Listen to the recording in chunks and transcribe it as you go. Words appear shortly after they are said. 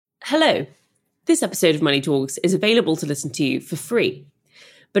Hello. This episode of Money Talks is available to listen to for free.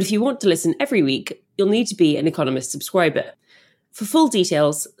 But if you want to listen every week, you'll need to be an Economist subscriber. For full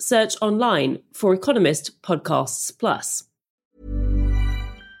details, search online for Economist Podcasts Plus.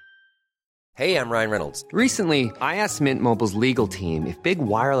 Hey, I'm Ryan Reynolds. Recently, I asked Mint Mobile's legal team if big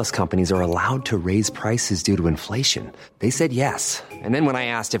wireless companies are allowed to raise prices due to inflation. They said yes. And then when I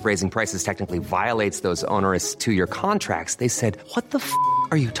asked if raising prices technically violates those onerous two-year contracts, they said, "What the f***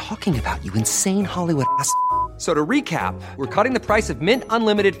 are you talking about, you insane Hollywood ass?" So to recap, we're cutting the price of Mint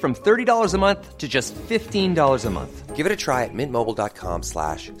Unlimited from $30 a month to just $15 a month. Give it a try at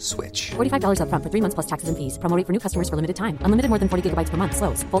mintmobile.com/switch. $45 up front for 3 months plus taxes and fees. Promo rate for new customers for limited time. Unlimited more than 40 gigabytes per month.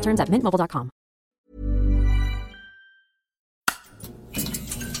 Slows full terms at mintmobile.com.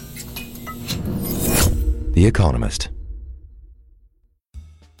 The Economist.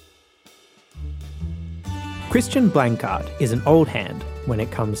 Christian Blankart is an old hand when it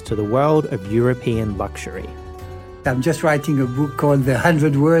comes to the world of European luxury. I'm just writing a book called The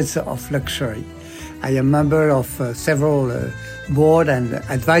 100 Words of Luxury. I am a member of several board and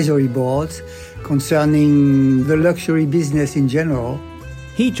advisory boards concerning the luxury business in general.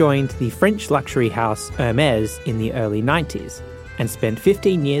 He joined the French luxury house Hermès in the early 90s and spent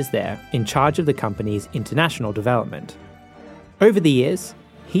 15 years there in charge of the company's international development. Over the years,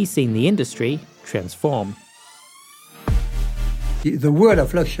 he's seen the industry transform. The world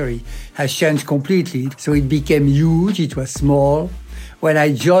of luxury has changed completely. So it became huge, it was small. When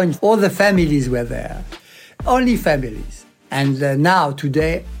I joined, all the families were there. Only families. And now,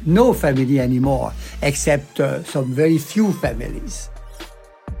 today, no family anymore, except some very few families.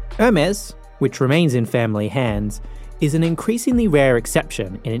 Hermès, which remains in family hands, is an increasingly rare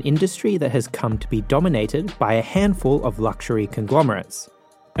exception in an industry that has come to be dominated by a handful of luxury conglomerates.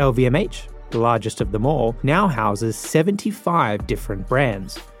 LVMH, the largest of them all, now houses 75 different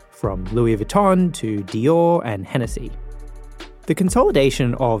brands, from Louis Vuitton to Dior and Hennessy. The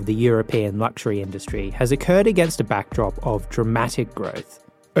consolidation of the European luxury industry has occurred against a backdrop of dramatic growth.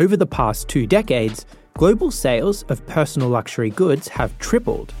 Over the past 2 decades, global sales of personal luxury goods have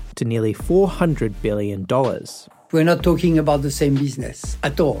tripled to nearly $400 billion. We're not talking about the same business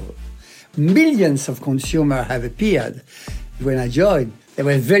at all. Millions of consumers have appeared. When I joined, there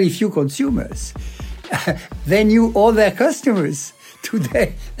were very few consumers. They knew all their customers.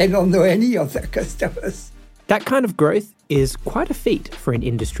 Today, they don't know any of their customers. That kind of growth is quite a feat for an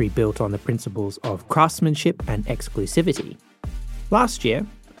industry built on the principles of craftsmanship and exclusivity. Last year,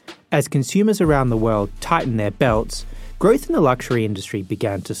 as consumers around the world tightened their belts, growth in the luxury industry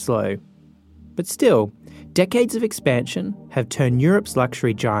began to slow. But still, decades of expansion have turned Europe's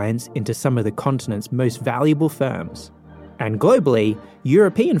luxury giants into some of the continent's most valuable firms. And globally,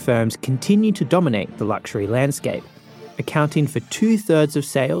 European firms continue to dominate the luxury landscape, accounting for 2/3 of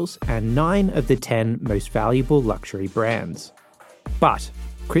sales and 9 of the 10 most valuable luxury brands. But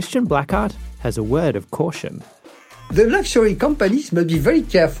Christian Blankart has a word of caution. The luxury companies must be very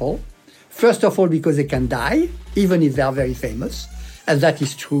careful. First of all, because they can die, even if they are very famous, and that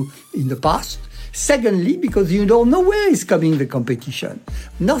is true in the past. Secondly, because you don't know where is coming the competition.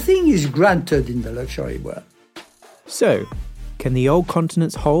 Nothing is granted in the luxury world. So, can the old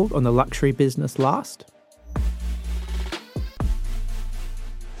continent's hold on the luxury business last?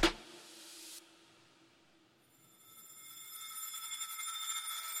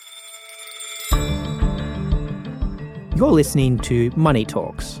 You're listening to Money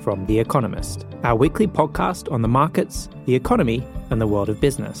Talks from The Economist, our weekly podcast on the markets, the economy, and the world of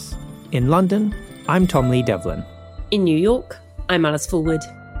business. In London, I'm Tom Lee Devlin. In New York, I'm Alice Fulwood.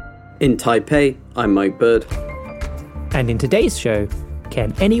 In Taipei, I'm Mike Bird. And in today's show,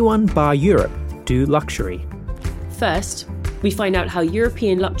 can anyone bar Europe do luxury? First, we find out how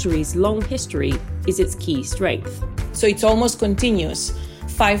European luxury's long history is its key strength. So it's almost continuous.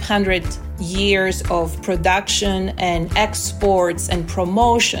 500 years of production and exports and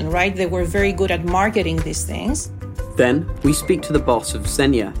promotion, right? They were very good at marketing these things. Then we speak to the boss of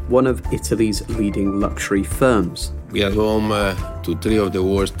Zegna, one of Italy's leading luxury firms. We are home to 3 of the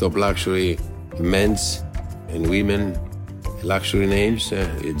world's top luxury men's and women luxury names,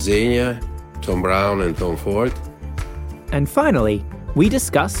 Zegna, Thom Browne and Tom Ford. And finally, we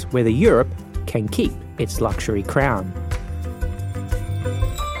discuss whether Europe can keep its luxury crown.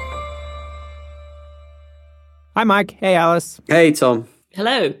 Hi, Mike. Hey, Alice. Hey, Tom.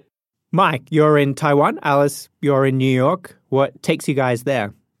 Hello. Mike, you're in Taiwan. Alice, you're in New York. What takes you guys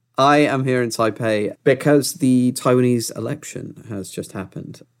there? I am here in Taipei because the Taiwanese election has just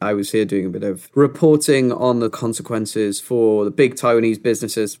happened. I was here doing a bit of reporting on the consequences for the big Taiwanese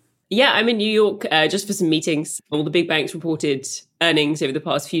businesses. Yeah, I'm in New York just for some meetings. All the big banks reported earnings over the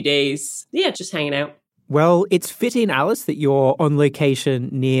past few days. Yeah, just hanging out. Well, it's fitting, Alice, that you're on location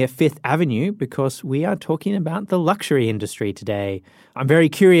near Fifth Avenue because we are talking about the luxury industry today. I'm very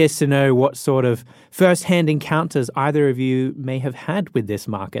curious to know what sort of first-hand encounters either of you may have had with this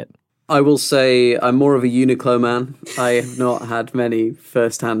market. I will say I'm more of a Uniqlo man. I have not had many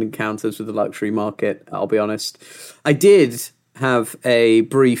first-hand encounters with the luxury market, I'll be honest. I did have a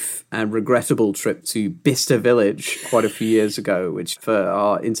brief and regrettable trip to Bicester Village quite a few years ago, which for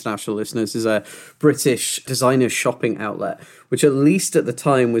our international listeners is a British designer shopping outlet, which at least at the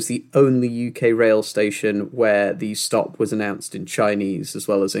time was the only UK rail station where the stop was announced in Chinese as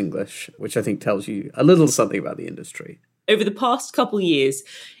well as English, which I think tells you a little something about the industry. Over the past couple of years,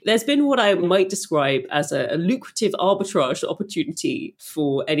 there's been what I might describe as a lucrative arbitrage opportunity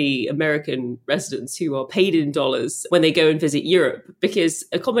for any American residents who are paid in dollars when they go and visit Europe, because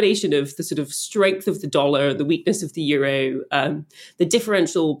a combination of the sort of strength of the dollar, the weakness of the euro, the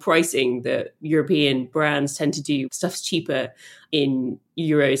differential pricing that European brands tend to do, stuff's cheaper in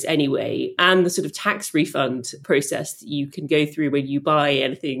euros anyway, and the sort of tax refund process that you can go through when you buy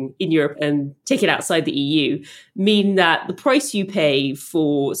anything in Europe and take it outside the EU, mean that the price you pay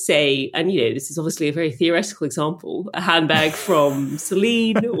for, say, and this is obviously a very theoretical example, a handbag from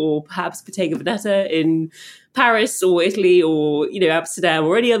Celine or perhaps Bottega Veneta in Paris or Italy or, Amsterdam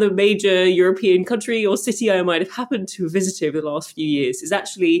or any other major European country or city I might have happened to have visited over the last few years is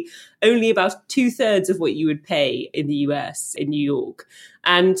actually only about 2/3 of what you would pay in the US, in New York.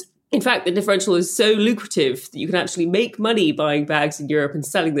 And in fact, the differential is so lucrative that you can actually make money buying bags in Europe and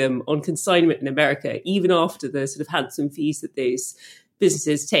selling them on consignment in America, even after the sort of handsome fees that those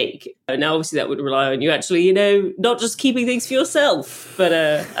businesses take. Now, obviously, that would rely on you actually, not just keeping things for yourself. But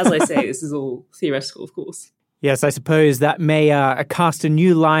as I say, this is all theoretical, of course. Yes, I suppose that may cast a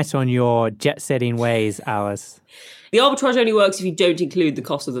new light on your jet-setting ways, Alice. The arbitrage only works if you don't include the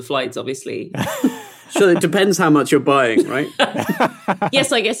cost of the flights, obviously. Sure, it depends how much you're buying, right?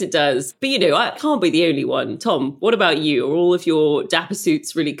 Yes, I guess it does. But, I can't be the only one. Tom, what about you? Are all of your dapper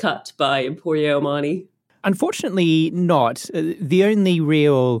suits really cut by Emporio Armani? Unfortunately not. The only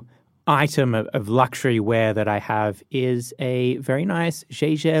real item of luxury wear that I have is a very nice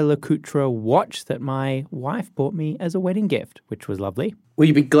Jaeger-LeCoultre watch that my wife bought me as a wedding gift, which was lovely. Will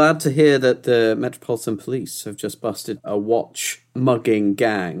you be glad to hear that the Metropolitan Police have just busted a watch mugging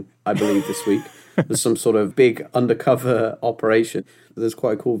gang, I believe, this week? There's some sort of big undercover operation. There's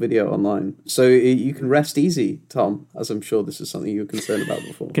quite a cool video online. So you can rest easy, Tom, as I'm sure this is something you were concerned about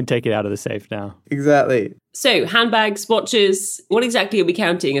before. Can take it out of the safe now. Exactly. So handbags, watches, what exactly are we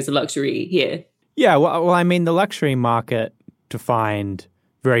counting as a luxury here? Yeah, well, I mean, the luxury market, defined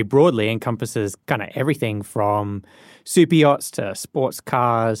very broadly, encompasses kind of everything from super yachts to sports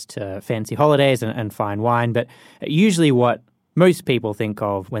cars to fancy holidays and fine wine. But usually what most people think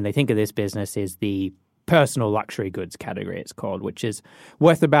of when they think of this business is the personal luxury goods category, it's called, which is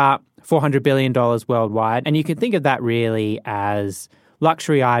worth about $400 billion worldwide. And you can think of that really as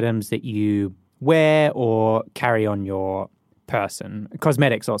luxury items that you wear or carry on your person.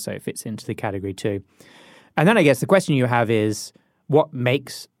 Cosmetics also fits into the category too. And then I guess the question you have is, what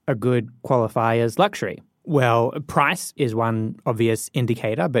makes a good qualify as luxury? Well, price is one obvious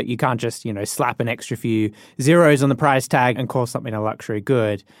indicator, but you can't just, slap an extra few zeros on the price tag and call something a luxury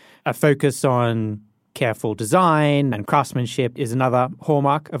good. A focus on careful design and craftsmanship is another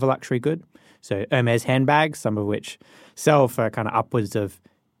hallmark of a luxury good. So Hermes handbags, some of which sell for kind of upwards of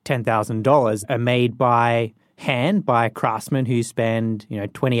 $10,000, are made by hand by craftsmen who spend,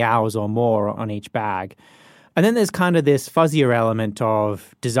 20 hours or more on each bag. And then there's kind of this fuzzier element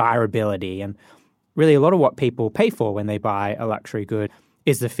of desirability, and really a lot of what people pay for when they buy a luxury good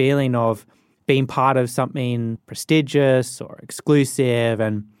is the feeling of being part of something prestigious or exclusive,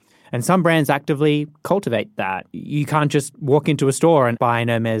 and some brands actively cultivate that. You can't just walk into a store and buy an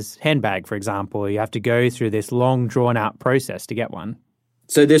Hermes handbag, for example. You have to go through this long, drawn-out process to get one.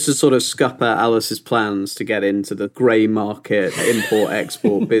 So this would sort of scupper Alice's plans to get into the grey market,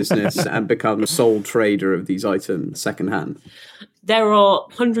 import-export business and become a sole trader of these items secondhand. There are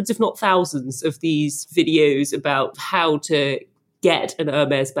hundreds, if not thousands, of these videos about how to get an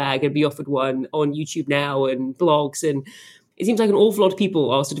Hermes bag and be offered one on YouTube now and blogs. And it seems like an awful lot of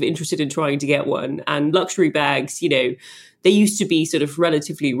people are sort of interested in trying to get one. And luxury bags, they used to be sort of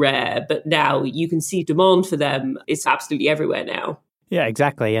relatively rare, but now you can see demand for them. It's absolutely everywhere now. Yeah,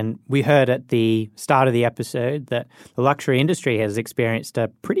 exactly. And we heard at the start of the episode that the luxury industry has experienced a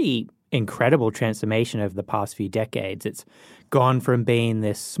pretty incredible transformation over the past few decades. It's gone from being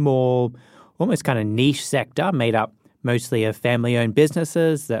this small, almost kind of niche sector made up mostly of family-owned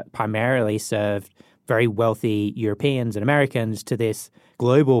businesses that primarily served very wealthy Europeans and Americans to this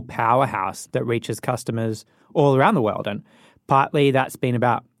global powerhouse that reaches customers all around the world. And partly that's been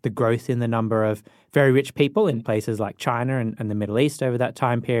about the growth in the number of very rich people in places like China and the Middle East over that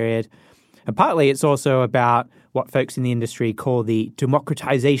time period. And partly it's also about what folks in the industry call the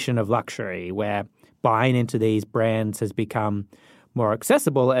democratization of luxury, where buying into these brands has become more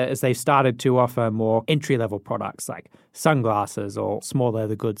accessible as they've started to offer more entry-level products like sunglasses or small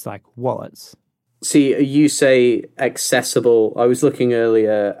leather goods like wallets. See, you say accessible. I was looking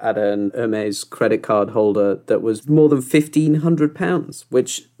earlier at an Hermes credit card holder that was more than £1,500,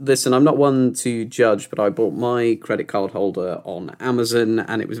 which, listen, I'm not one to judge, but I bought my credit card holder on Amazon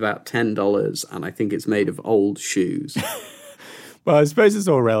and it was about $10, and I think it's made of old shoes. Well, I suppose it's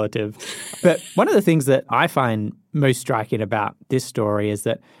all relative. But one of the things that I find most striking about this story is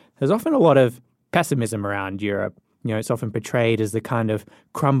that there's often a lot of pessimism around Europe. You know, it's often portrayed as the kind of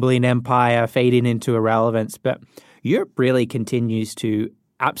crumbling empire fading into irrelevance, but Europe really continues to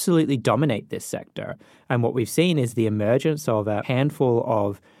absolutely dominate this sector. And what we've seen is the emergence of a handful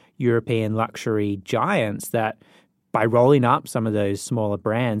of European luxury giants that, by rolling up some of those smaller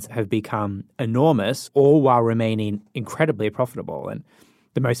brands, have become enormous, all while remaining incredibly profitable. And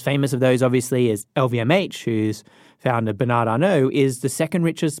the most famous of those, obviously, is LVMH, whose founder, Bernard Arnault, is the second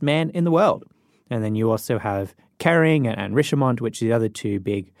richest man in the world. And then you also have Kering and Richemont, which are the other two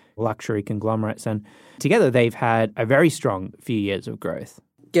big luxury conglomerates. And together they've had a very strong few years of growth.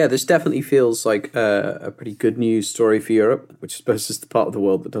 Yeah, this definitely feels like a pretty good news story for Europe, which I suppose is the part of the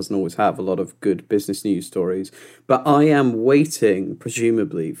world that doesn't always have a lot of good business news stories. But I am waiting,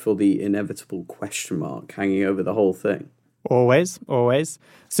 presumably, for the inevitable question mark hanging over the whole thing. Always.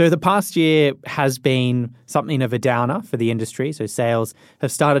 So the past year has been something of a downer for the industry. So sales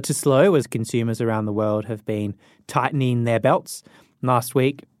have started to slow as consumers around the world have been tightening their belts. Last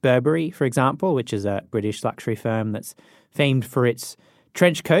week, Burberry, for example, which is a British luxury firm that's famed for its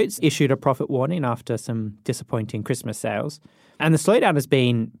trench coats, issued a profit warning after some disappointing Christmas sales. And the slowdown has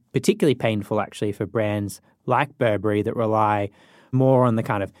been particularly painful, actually, for brands like Burberry that rely more on the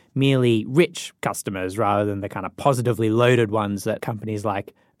kind of merely rich customers rather than the kind of positively loaded ones that companies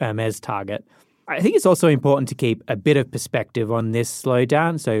like Hermes target. I think it's also important to keep a bit of perspective on this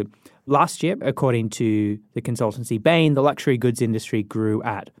slowdown. So last year, according to the consultancy Bain, the luxury goods industry grew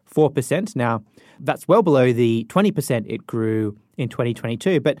at 4%. Now, that's well below the 20% it grew in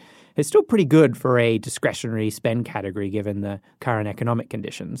 2022, but it's still pretty good for a discretionary spend category given the current economic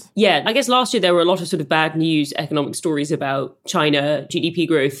conditions. Yeah, I guess last year there were a lot of sort of bad news economic stories about China. GDP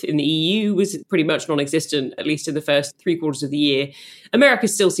growth in the EU was pretty much non-existent, at least in the first 3 quarters of the year. America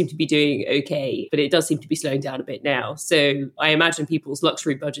still seemed to be doing okay, but it does seem to be slowing down a bit now. So I imagine people's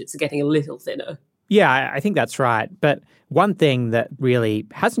luxury budgets are getting a little thinner. Yeah, I think that's right. But one thing that really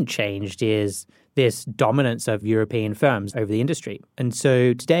hasn't changed is this dominance of European firms over the industry. And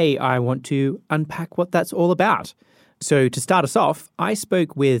so today I want to unpack what that's all about. So to start us off, I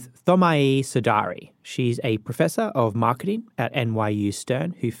spoke with Thomae Sodari. She's a professor of marketing at NYU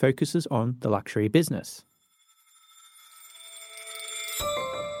Stern who focuses on the luxury business.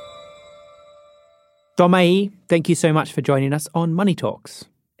 Thomae, thank you so much for joining us on Money Talks.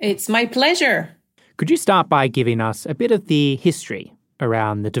 It's my pleasure. Could you start by giving us a bit of the history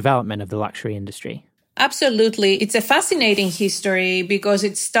around the development of the luxury industry? Absolutely. It's a fascinating history because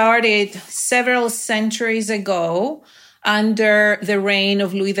it started several centuries ago under the reign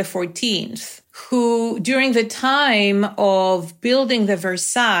of Louis XIV, who during the time of building the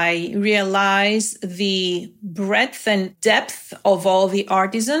Versailles realized the breadth and depth of all the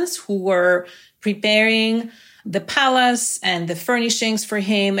artisans who were preparing the palace and the furnishings for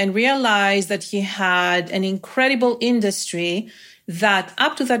him, and realized that he had an incredible industry that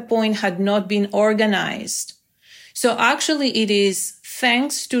up to that point had not been organized. So actually it is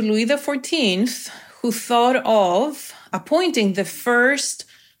thanks to Louis XIV who thought of appointing the first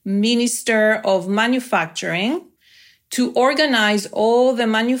minister of manufacturing to organize all the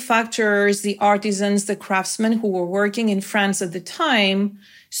manufacturers, the artisans, the craftsmen who were working in France at the time,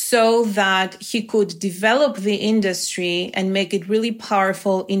 so that he could develop the industry and make it really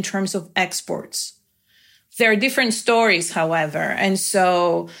powerful in terms of exports. There are different stories, however. And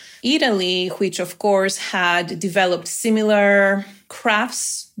so Italy, which of course had developed similar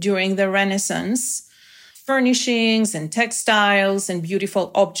crafts during the Renaissance, furnishings and textiles and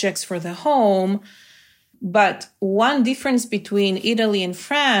beautiful objects for the home. But one difference between Italy and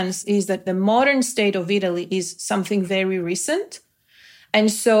France is that the modern state of Italy is something very recent. And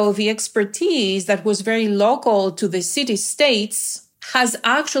so the expertise that was very local to the city-states has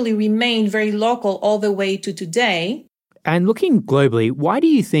actually remained very local all the way to today. And looking globally, why do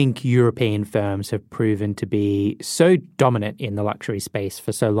you think European firms have proven to be so dominant in the luxury space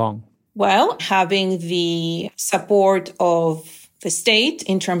for so long? Well, having the support of the state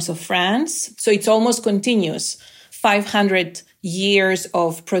in terms of France, so it's almost continuous. 500 years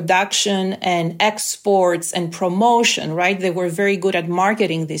of production and exports and promotion, right? They were very good at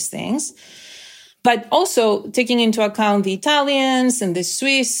marketing these things. But also taking into account the Italians and the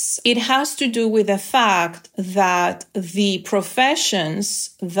Swiss, it has to do with the fact that the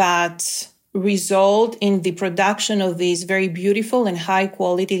professions that result in the production of these very beautiful and high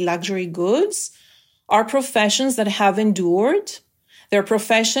quality luxury goods are professions that have endured. They're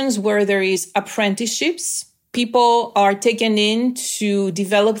professions where there is apprenticeships. People are taken in to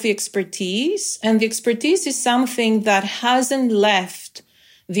develop the expertise, and the expertise is something that hasn't left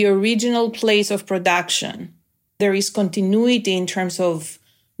the original place of production. There is continuity in terms of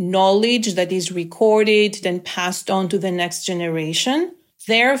knowledge that is recorded, then passed on to the next generation.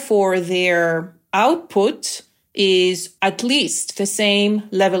 Therefore, their output is at least the same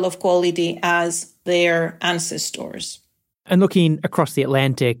level of quality as their ancestors. And looking across the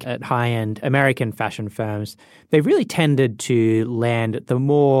Atlantic at high-end American fashion firms, they've really tended to land at the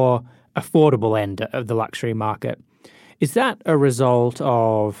more affordable end of the luxury market. Is that a result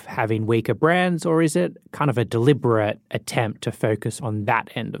of having weaker brands, or is it kind of a deliberate attempt to focus on that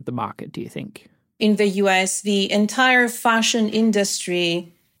end of the market, do you think? In the US, the entire fashion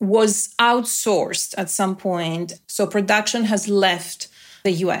industry was outsourced at some point. So production has left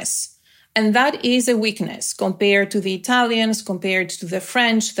the US. And that is a weakness compared to the Italians, compared to the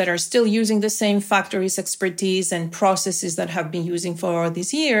French that are still using the same factories, expertise, and processes that have been using for all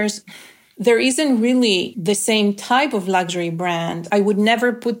these years. There isn't really the same type of luxury brand. I would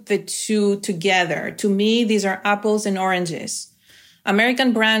never put the two together. To me, these are apples and oranges.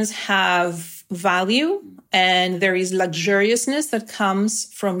 American brands have value, and there is luxuriousness that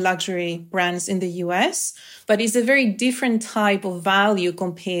comes from luxury brands in the US, but it's a very different type of value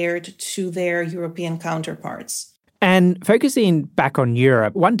compared to their European counterparts. And focusing back on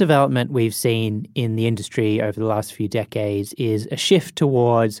Europe, one development we've seen in the industry over the last few decades is a shift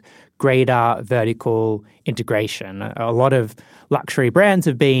towards greater vertical integration. A lot of luxury brands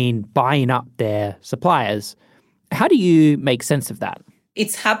have been buying up their suppliers. How do you make sense of that?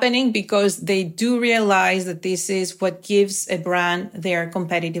 It's happening because they do realize that this is what gives a brand their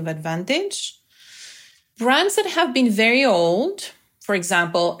competitive advantage. Brands that have been very old, for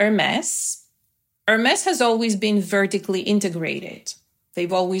example, Hermès has always been vertically integrated.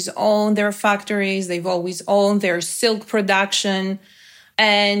 They've always owned their factories. They've always owned their silk production.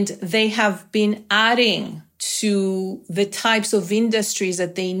 And they have been adding to the types of industries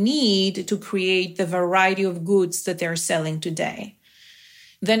that they need to create the variety of goods that they're selling today.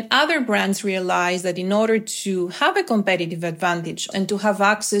 Then other brands realize that in order to have a competitive advantage and to have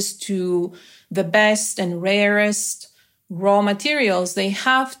access to the best and rarest raw materials, they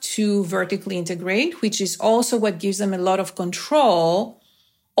have to vertically integrate, which is also what gives them a lot of control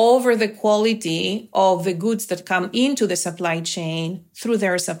over the quality of the goods that come into the supply chain through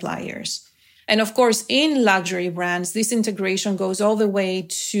their suppliers. And of course, in luxury brands, this integration goes all the way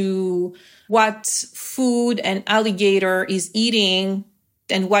to what food an alligator is eating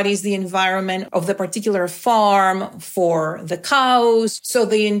and what is the environment of the particular farm for the cows. So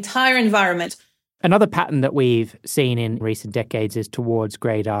the entire environment. Another pattern that we've seen in recent decades is towards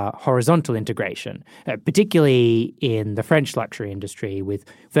greater horizontal integration, particularly in the French luxury industry, with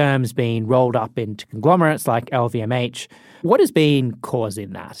firms being rolled up into conglomerates like LVMH. What has been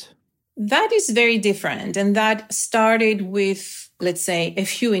causing that? That is very different. And that started with, let's say, a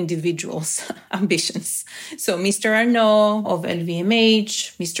few individuals' ambitions. So Mr. Arnault of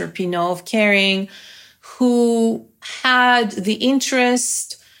LVMH, Mr. Pinault of Kering, who had the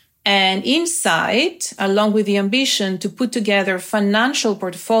interest and insight, along with the ambition to put together financial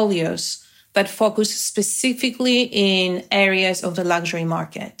portfolios that focus specifically in areas of the luxury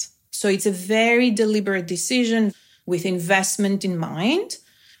market. So it's a very deliberate decision with investment in mind.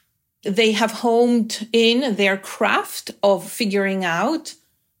 They have honed in their craft of figuring out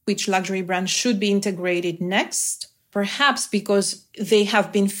which luxury brand should be integrated next, perhaps because they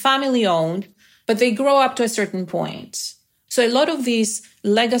have been family owned, but they grow up to a certain point. So a lot of these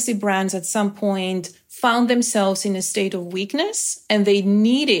legacy brands at some point found themselves in a state of weakness, and they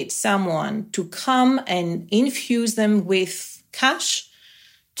needed someone to come and infuse them with cash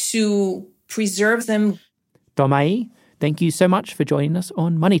to preserve them. Dom-Aï, thank you so much for joining us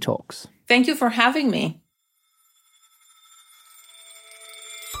on Money Talks. Thank you for having me.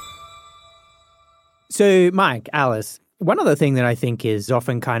 So, Mike, Alice, One other thing that I think is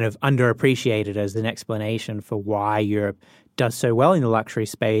often kind of underappreciated as an explanation for why Europe does so well in the luxury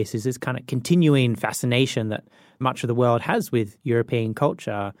space is this kind of continuing fascination that much of the world has with European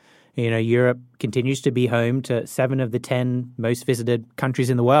culture. You know, Europe continues to be home to 7 of the 10 most visited countries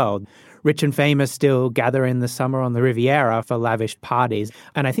in the world. Rich and famous still gather in the summer on the Riviera for lavish parties.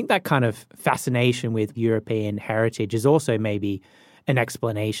 And I think that kind of fascination with European heritage is also maybe an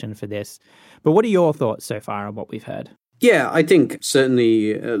explanation for this. But what are your thoughts so far on what we've heard? Yeah, I think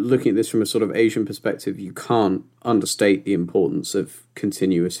certainly looking at this from a sort of Asian perspective, you can't understate the importance of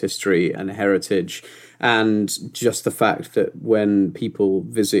continuous history and heritage. And just the fact that when people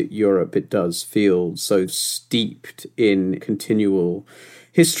visit Europe, it does feel so steeped in continual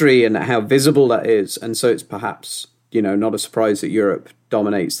history and how visible that is. And so it's perhaps, not a surprise that Europe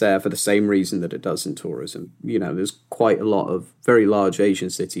dominates there for the same reason that it does in tourism. There's quite a lot of very large Asian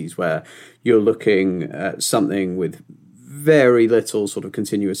cities where you're looking at something with very little sort of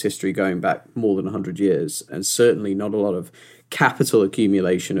continuous history going back more than 100 years, and certainly not a lot of capital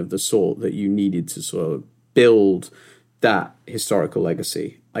accumulation of the sort that you needed to sort of build that historical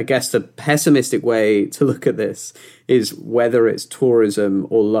legacy. I guess the pessimistic way to look at this is whether it's tourism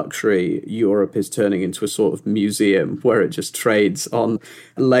or luxury, Europe is turning into a sort of museum where it just trades on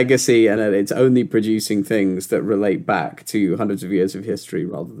legacy and it's only producing things that relate back to hundreds of years of history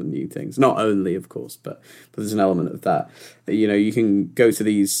rather than new things. Not only, of course, but there's an element of that. You can go to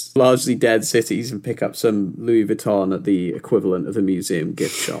these largely dead cities and pick up some Louis Vuitton at the equivalent of a museum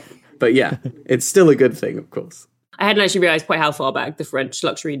gift shop. But yeah, it's still a good thing, of course. I hadn't actually realised quite how far back the French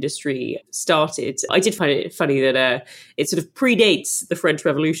luxury industry started. I did find it funny that it sort of predates the French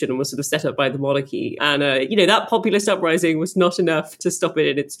Revolution and was sort of set up by the monarchy. And, that populist uprising was not enough to stop it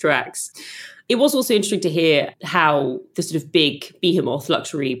in its tracks. It was also interesting to hear how the sort of big behemoth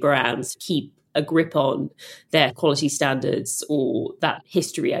luxury brands keep a grip on their quality standards or that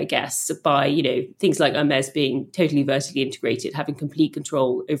history, I guess, by, things like Hermès being totally vertically integrated, having complete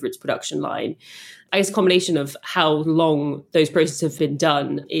control over its production line. I guess a combination of how long those processes have been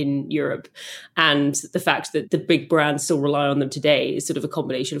done in Europe and the fact that the big brands still rely on them today is sort of a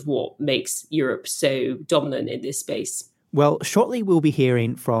combination of what makes Europe so dominant in this space. Well, shortly we'll be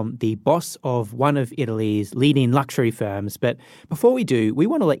hearing from the boss of one of Italy's leading luxury firms. But before we do, we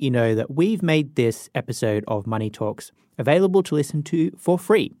want to let you know that we've made this episode of Money Talks available to listen to for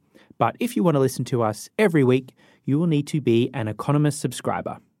free. But if you want to listen to us every week, you will need to be an Economist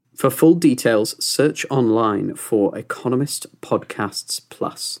subscriber. For full details, search online for Economist Podcasts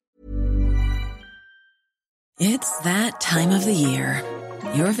Plus. It's that time of the year.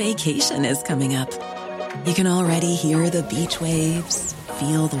 Your vacation is coming up. You can already hear the beach waves,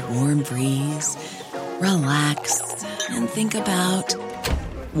 feel the warm breeze, relax, and think about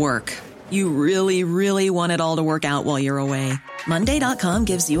work. You really, really want it all to work out while you're away. Monday.com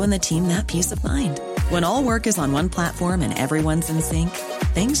gives you and the team that peace of mind. When all work is on one platform and everyone's in sync,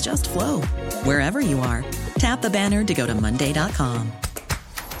 things just flow. Wherever you are, tap the banner to go to Monday.com.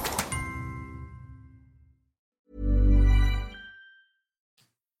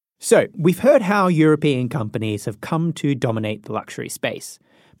 So, we've heard how European companies have come to dominate the luxury space,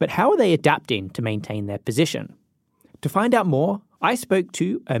 but how are they adapting to maintain their position? To find out more, I spoke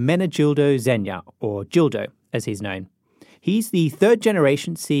to Ermenegildo Zegna, or Gildo as he's known. He's the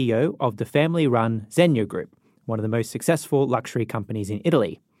third-generation CEO of the family-run Zegna Group, one of the most successful luxury companies in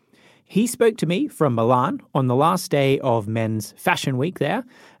Italy. He spoke to me from Milan on the last day of Men's Fashion Week there,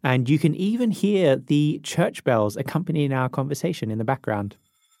 and you can even hear the church bells accompanying our conversation in the background.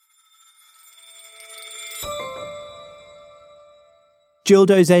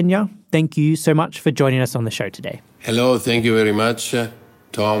 Gildo Zegna, thank you so much for joining us on the show today. Hello, thank you very much,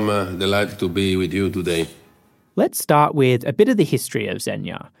 Tom. Delighted to be with you today. Let's start with a bit of the history of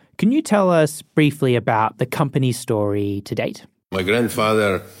Zegna. Can you tell us briefly about the company's story to date? My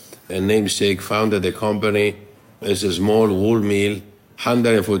grandfather and namesake founded the company as a small wool mill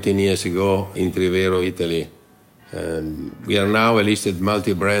 114 years ago in Trevero, Italy. We are now a listed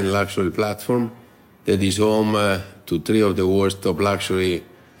multi-brand luxury platform that is home to 3 of the world's top luxury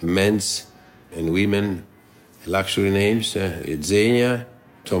men's and women luxury names, Zegna,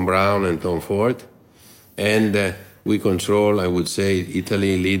 Thom Browne and Tom Ford. And we control, I would say,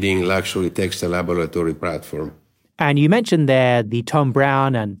 Italy's leading luxury textile laboratory platform. And you mentioned there the Thom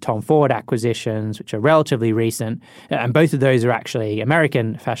Browne and Tom Ford acquisitions, which are relatively recent, and both of those are actually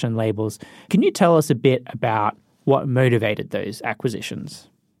American fashion labels. Can you tell us a bit about what motivated those acquisitions?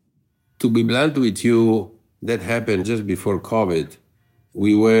 To be blunt with you, that happened just before COVID.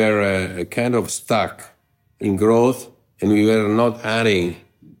 We were kind of stuck in growth, and we were not adding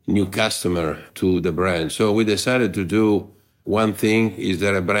new customer to the brand. So we decided to do one thing, is the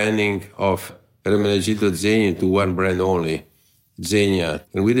rebranding of Ermenegildo Zegna to one brand only, Zegna.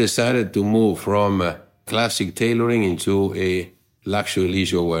 And we decided to move from classic tailoring into a luxury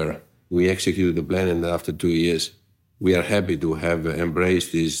leisure wear. We executed the plan, and after 2 years, we are happy to have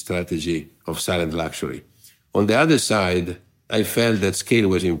embraced this strategy of silent luxury. On the other side, I felt that scale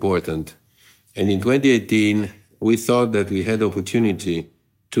was important. And in 2018, we thought that we had the opportunity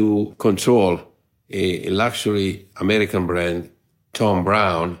to control a luxury American brand, Thom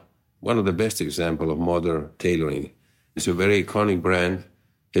Browne, one of the best examples of modern tailoring. It's a very iconic brand,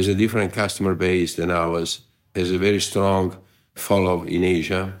 has a different customer base than ours, has a very strong follow in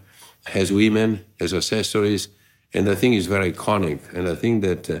Asia, has women, has accessories, and I think it's very iconic. And I think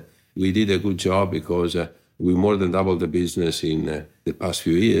that we did a good job because we more than doubled the business in the past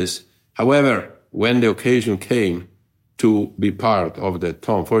few years. However, when the occasion came to be part of the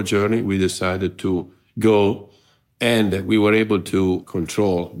Tom Ford journey, we decided to go, and we were able to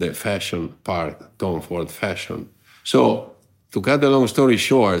control the fashion part, Tom Ford Fashion. So, to cut the long story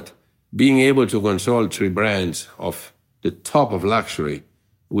short, being able to control 3 brands of the top of luxury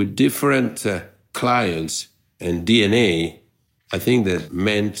with different clients and DNA, I think that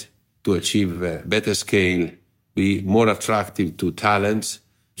meant to achieve better scale, be more attractive to talents,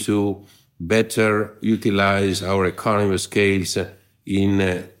 to better utilize our economy of scales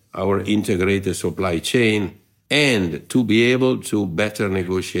in our integrated supply chain, and to be able to better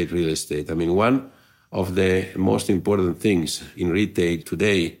negotiate real estate. I mean, one of the most important things in retail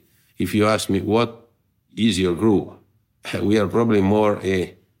today, if you ask me what is your group, we are probably more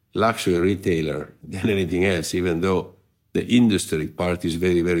a luxury retailer than anything else, even though the industry part is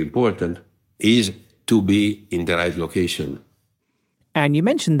very, very important, is to be in the right location. And you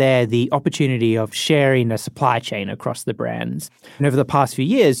mentioned there the opportunity of sharing a supply chain across the brands. And over the past few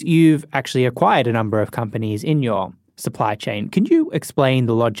years, you've actually acquired a number of companies in your supply chain. Can you explain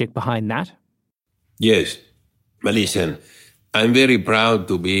the logic behind that? Yes. But listen, I'm very proud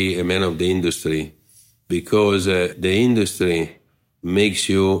to be a man of the industry because the industry makes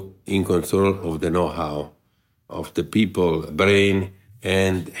you in control of the know-how, of the people, brain,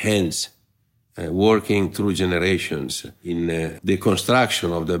 and hands, working through generations in the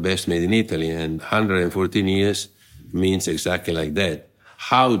construction of the best made in Italy. And 114 years means exactly like that.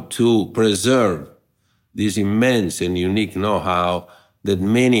 How to preserve this immense and unique know-how that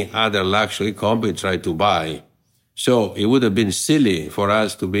many other luxury companies try to buy. So it would have been silly for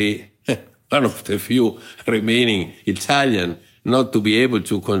us to be one of the few remaining Italian not to be able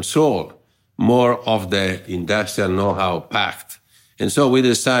to control more of the industrial know-how pact. And so we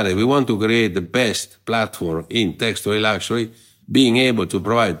decided we want to create the best platform in textile luxury, being able to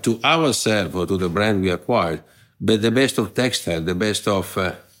provide to ourselves or to the brand we acquired, but the best of textile, the best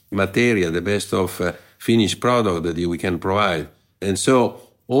of material, the best of finished product that we can provide. And so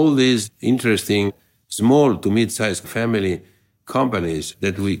all these interesting small to mid-sized family companies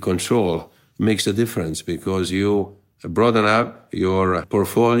that we control makes a difference because you broaden up your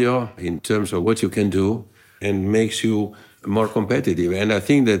portfolio in terms of what you can do and makes you more competitive. And I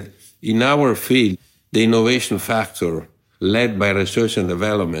think that in our field, the innovation factor led by research and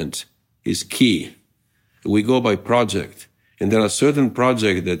development is key. We go by project, and there are certain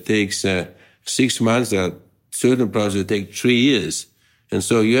projects that takes 6 months, there are certain projects that take 3 years. And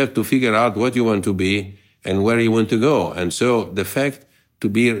so you have to figure out what you want to be and where you want to go. And so the fact to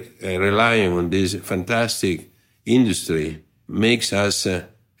be relying on this fantastic industry makes us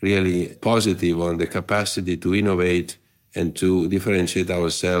really positive on the capacity to innovate and to differentiate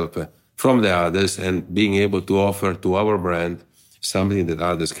ourselves from the others and being able to offer to our brand something that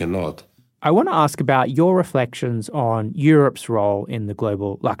others cannot. I want to ask about your reflections on Europe's role in the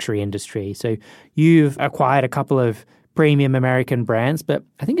global luxury industry. So you've acquired a couple of premium American brands, but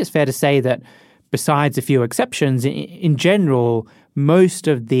I think it's fair to say that besides a few exceptions, in general, most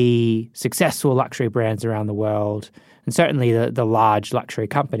of the successful luxury brands around the world, and certainly the large luxury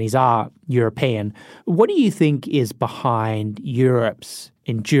companies, are European. What do you think is behind Europe's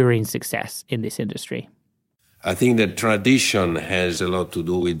enduring success in this industry? I think that tradition has a lot to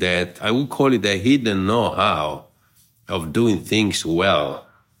do with that. I would call it a hidden know-how of doing things well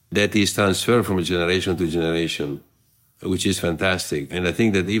that is transferred from generation to generation, which is fantastic. And I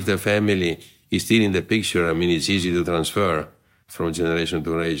think that if the family is still in the picture, I mean, it's easy to transfer from generation to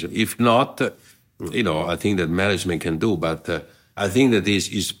generation. If not, I think that management can do, but I think that this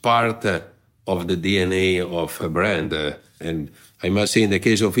is part of the DNA of a brand. And I must say, in the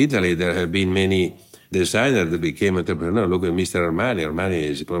case of Italy, there have been many designers that became entrepreneurs. Look at Mr. Armani. Armani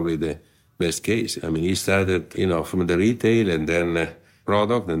is probably the best case. I mean, he started, from the retail and then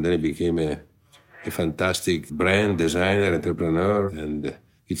product, and then he became a fantastic brand designer, entrepreneur, and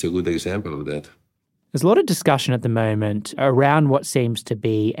it's a good example of that. There's a lot of discussion at the moment around what seems to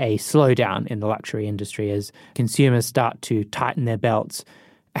be a slowdown in the luxury industry as consumers start to tighten their belts.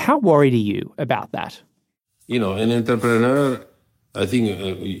 How worried are you about that? An entrepreneur, I think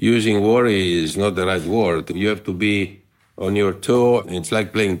using worry is not the right word. You have to be on your toe. It's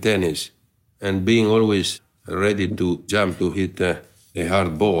like playing tennis and being always ready to jump to hit a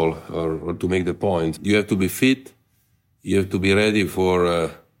hard ball or to make the point. You have to be fit. You have to be ready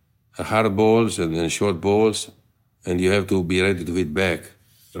for hard balls and then short balls, and you have to be ready to hit back.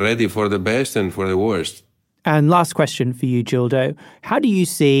 Ready for the best and for the worst. And last question for you, Gildo. How do you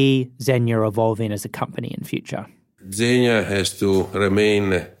see Zegna evolving as a company in future? Zegna has to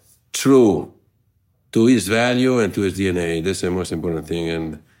remain true to its value and to its DNA. That's the most important thing.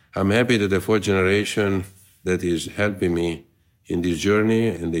 And I'm happy that the fourth generation that is helping me in this journey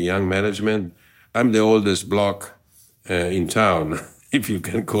and the young management. I'm the oldest block in town, if you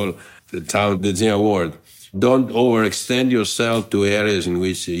can call the town the Zegna world. Don't overextend yourself to areas in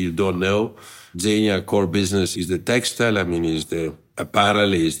which you don't know. Zegna core business is the textile. Is the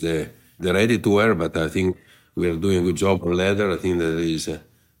apparel, is the ready-to-wear, but I think we are doing a good job on leather. I think that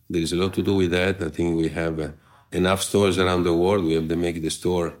there is a lot to do with that. I think we have enough stores around the world. We have to make the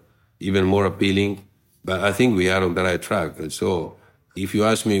store even more appealing. But I think we are on the right track. So if you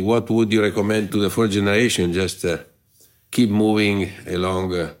ask me, what would you recommend to the fourth generation? Just keep moving along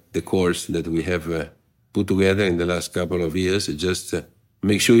the course that we have put together in the last couple of years. Just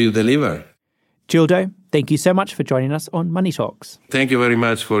make sure you deliver. Gildo, thank you so much for joining us on Money Talks. Thank you very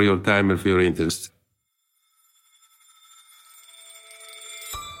much for your time and for your interest.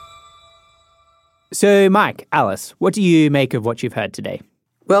 So, Mike, Alice, what do you make of what you've heard today?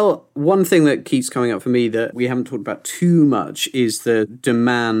 Well, one thing that keeps coming up for me that we haven't talked about too much is the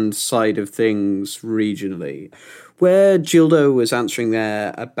demand side of things regionally. Where Gildo was answering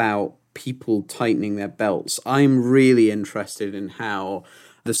there about people tightening their belts, I'm really interested in how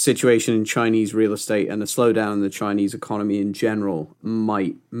the situation in Chinese real estate and the slowdown in the Chinese economy in general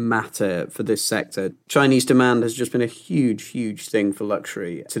might matter for this sector. Chinese demand has just been a huge, huge thing for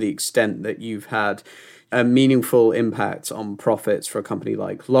luxury, to the extent that you've had a meaningful impact on profits for a company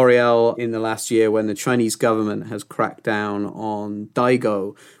like L'Oreal in the last year when the Chinese government has cracked down on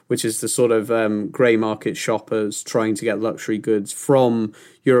Daigou, which is the sort of grey market shoppers trying to get luxury goods from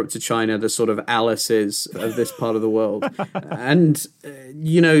Europe to China, the sort of Alices of this part of the world. And,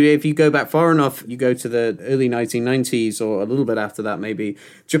 if you go back far enough, you go to the early 1990s or a little bit after that maybe,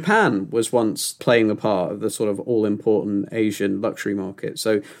 Japan was once playing the part of the sort of all-important Asian luxury market.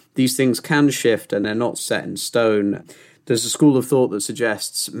 So these things can shift and they're not set in stone. There's a school of thought that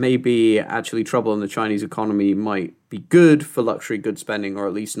suggests maybe actually trouble in the Chinese economy might be good for luxury good spending, or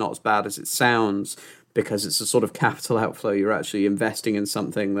at least not as bad as it sounds, because it's a sort of capital outflow. You're actually investing in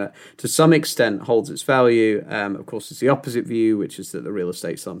something that to some extent holds its value. Of course, it's the opposite view, which is that the real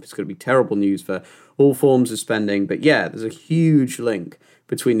estate slump is going to be terrible news for all forms of spending. But yeah, there's a huge link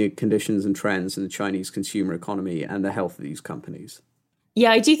between the conditions and trends in the Chinese consumer economy and the health of these companies.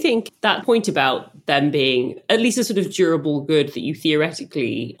 Yeah, I do think that point about them being at least a sort of durable good that you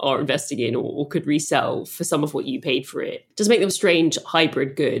theoretically are investing in or could resell for some of what you paid for it does make them a strange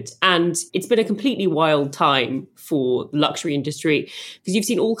hybrid good. And it's been a completely wild time for the luxury industry because you've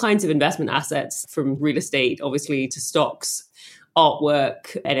seen all kinds of investment assets, from real estate, obviously, to stocks,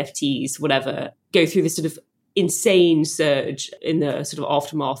 artwork, NFTs, whatever, go through this sort of insane surge in the sort of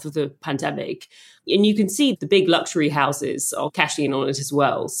aftermath of the pandemic. And you can see the big luxury houses are cashing in on it as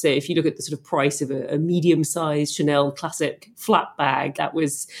well. So if you look at the sort of price of a medium-sized Chanel classic flat bag, that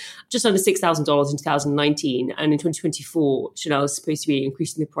was just under $6,000 in 2019. And in 2024, Chanel is supposed to be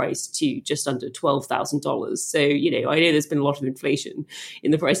increasing the price to just under $12,000. So, I know there's been a lot of inflation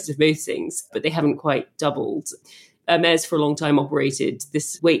in the prices of most things, but they haven't quite doubled. Hermes for a long time operated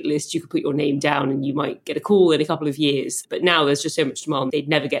this wait list. You could put your name down and you might get a call in a couple of years. But now there's just so much demand, they'd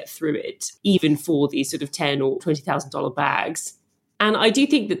never get through it, even for these sort of $10,000 or $20,000 bags. And I do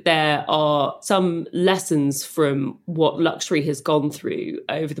think that there are some lessons from what luxury has gone through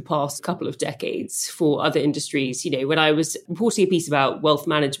over the past couple of decades for other industries. When I was reporting a piece about wealth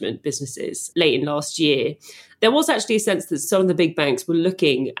management businesses late in last year, there was actually a sense that some of the big banks were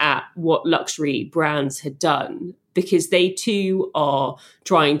looking at what luxury brands had done, because they too are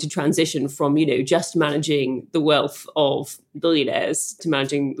trying to transition from, just managing the wealth of billionaires to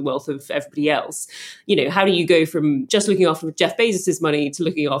managing the wealth of everybody else. How do you go from just looking after Jeff Bezos's money to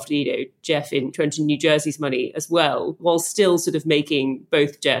looking after, Jeff in Trenton, New Jersey's money as well, while still sort of making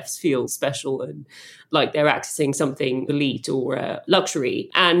both Jeffs feel special and like they're accessing something elite or luxury.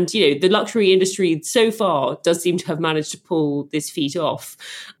 And, the luxury industry so far does seem to have managed to pull this feat off.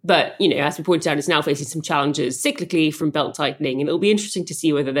 But, as we pointed out, it's now facing some challenges cyclically from belt tightening. And it'll be interesting to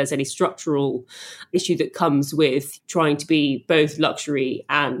see whether there's any structural issue that comes with trying to be both luxury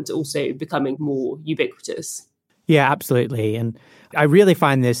and also becoming more ubiquitous. Yeah, absolutely. And I really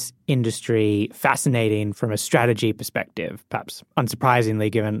find this industry fascinating from a strategy perspective, perhaps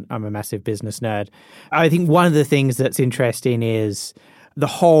unsurprisingly, given I'm a massive business nerd. I think one of the things that's interesting is the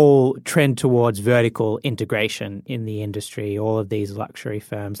whole trend towards vertical integration in the industry. All of these luxury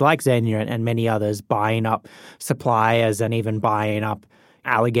firms like Zegna and many others buying up suppliers and even buying up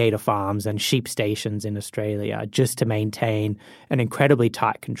alligator farms and sheep stations in Australia just to maintain an incredibly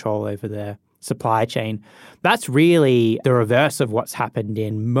tight control over their supply chain. That's really the reverse of what's happened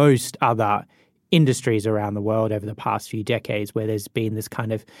in most other industries around the world over the past few decades, where there's been this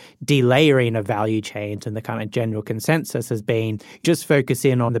kind of delayering of value chains, and the kind of general consensus has been just focus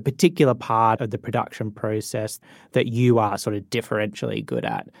in on the particular part of the production process that you are sort of differentially good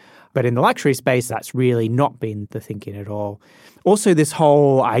at. But in the luxury space, that's really not been the thinking at all. Also, this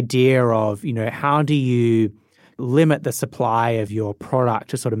whole idea of, how do you limit the supply of your product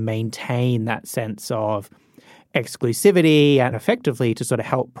to sort of maintain that sense of exclusivity and effectively to sort of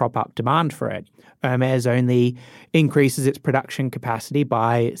help prop up demand for it. Hermès only increases its production capacity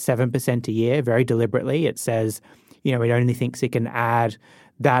by 7% a year very deliberately. It says, it only thinks it can add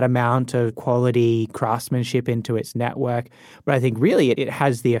that amount of quality craftsmanship into its network. But I think really it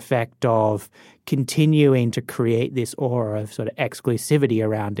has the effect of continuing to create this aura of sort of exclusivity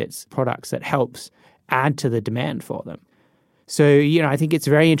around its products that helps add to the demand for them. So, I think it's a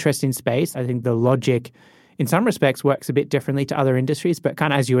very interesting space. I think the logic in some respects works a bit differently to other industries, but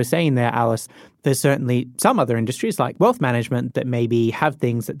kind of as you were saying there, Alice, there's certainly some other industries like wealth management that maybe have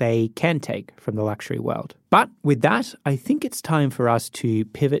things that they can take from the luxury world. But with that, I think it's time for us to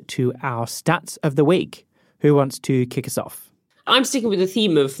pivot to our stats of the week. Who wants to kick us off? I'm sticking with the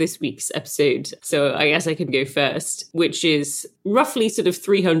theme of this week's episode, so I guess I can go first, which is roughly sort of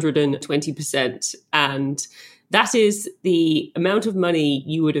 320%. And that is the amount of money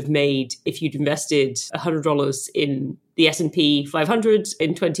you would have made if you'd invested $100 in the S&P 500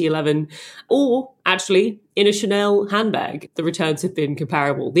 in 2011, or actually in a Chanel handbag. The returns have been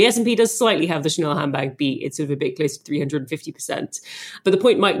comparable. The S&P does slightly have the Chanel handbag beat. It's sort of a bit close to 350%. But the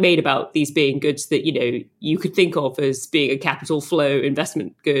point Mike made about these being goods that, you could think of as being a capital flow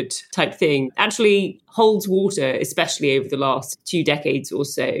investment good type thing actually holds water, especially over the last 2 decades or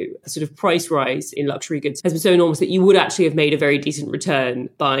so. The sort of price rise in luxury goods has been so enormous that you would actually have made a very decent return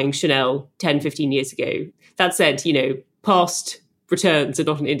buying Chanel 10, 15 years ago. That said, past returns are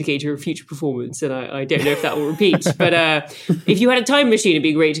not an indicator of future performance, and I don't know if that will repeat. But if you had a time machine, it'd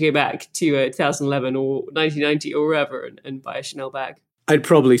be great to go back to 2011 or 1990 or wherever and buy a Chanel bag. I'd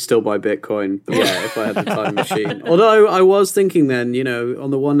probably still buy Bitcoin, if I had the time machine. Although I was thinking then,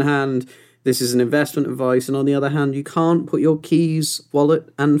 on the one hand, this is an investment advice, and on the other hand, you can't put your keys,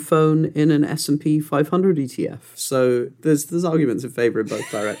 wallet, and phone in an S&P 500 ETF. So there's arguments in favour in both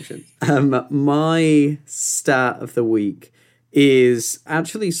directions. My stat of the week is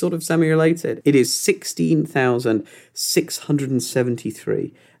actually sort of semi-related. It is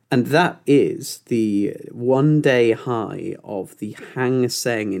 16,673. And that is the one-day high of the Hang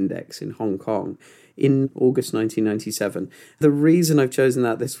Seng Index in Hong Kong in August 1997. The reason I've chosen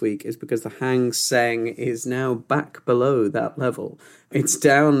that this week is because the Hang Seng is now back below that level. It's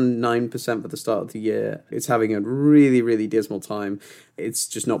down 9% for the start of the year. It's having a really, really dismal time. It's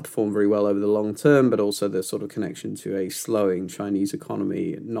just not performed very well over the long term, but also the sort of connection to a slowing Chinese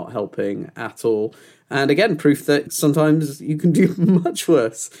economy not helping at all. And again, proof that sometimes you can do much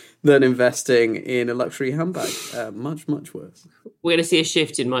worse than investing in a luxury handbag. Much, much worse. We're going to see a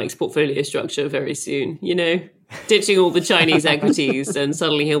shift in Mike's portfolio structure very soon, ditching all the Chinese equities, and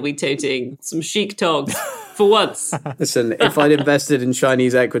suddenly he'll be toting some chic togs for once. Listen, if I'd invested in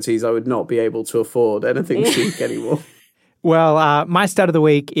Chinese equities, I would not be able to afford anything chic anymore. Well, my stat of the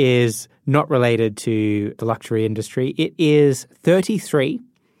week is not related to the luxury industry. It is 33,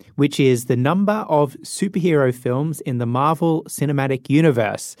 which is the number of superhero films in the Marvel Cinematic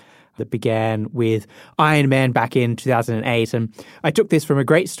Universe that began with Iron Man back in 2008. And I took this from a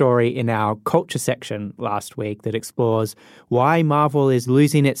great story in our culture section last week that explores why Marvel is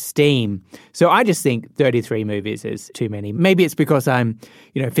losing its steam. So I just think 33 movies is too many. Maybe it's because I'm,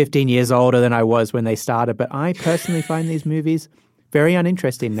 15 years older than I was when they started, but I personally find these movies very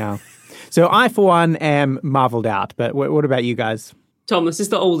uninteresting now. So I, for one, am marveled out. But what about you guys? Tom, this is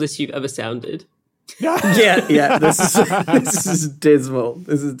the oldest you've ever sounded. Yeah. This is dismal.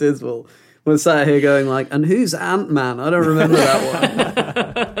 This is dismal. We're sat here going like, and who's Ant-Man? I don't remember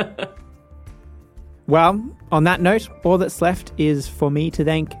that one. Well, on that note, all that's left is for me to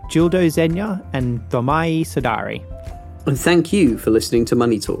thank Gildo Zegna and Thomai Sodari. And thank you for listening to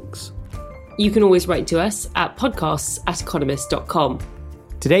Money Talks. You can always write to us at podcasts@economist.com.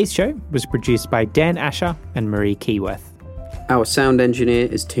 Today's show was produced by Dan Asher and Marie Keyworth. Our sound engineer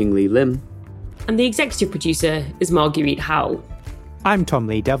is Ting Lee Lim. And the executive producer is Marguerite Howell. I'm Tom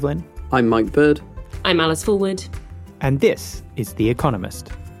Lee Devlin. I'm Mike Bird. I'm Alice Fulwood. And this is The Economist.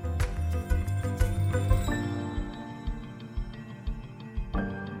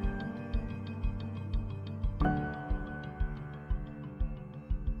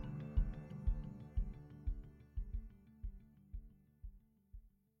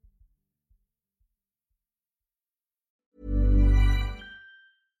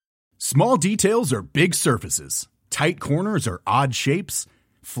 Small details are big surfaces. Tight corners are odd shapes.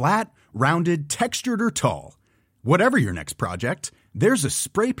 Flat, rounded, textured, or tall. Whatever your next project, there's a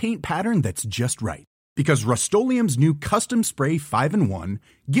spray paint pattern that's just right. Because Rust-Oleum's new Custom Spray 5-in-1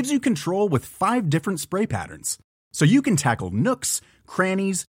 gives you control with 5 different spray patterns. So you can tackle nooks,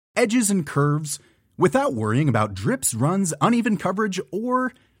 crannies, edges, and curves without worrying about drips, runs, uneven coverage,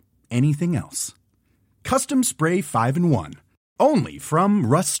 or anything else. Custom Spray 5-in-1. Only from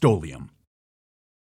Rust-Oleum.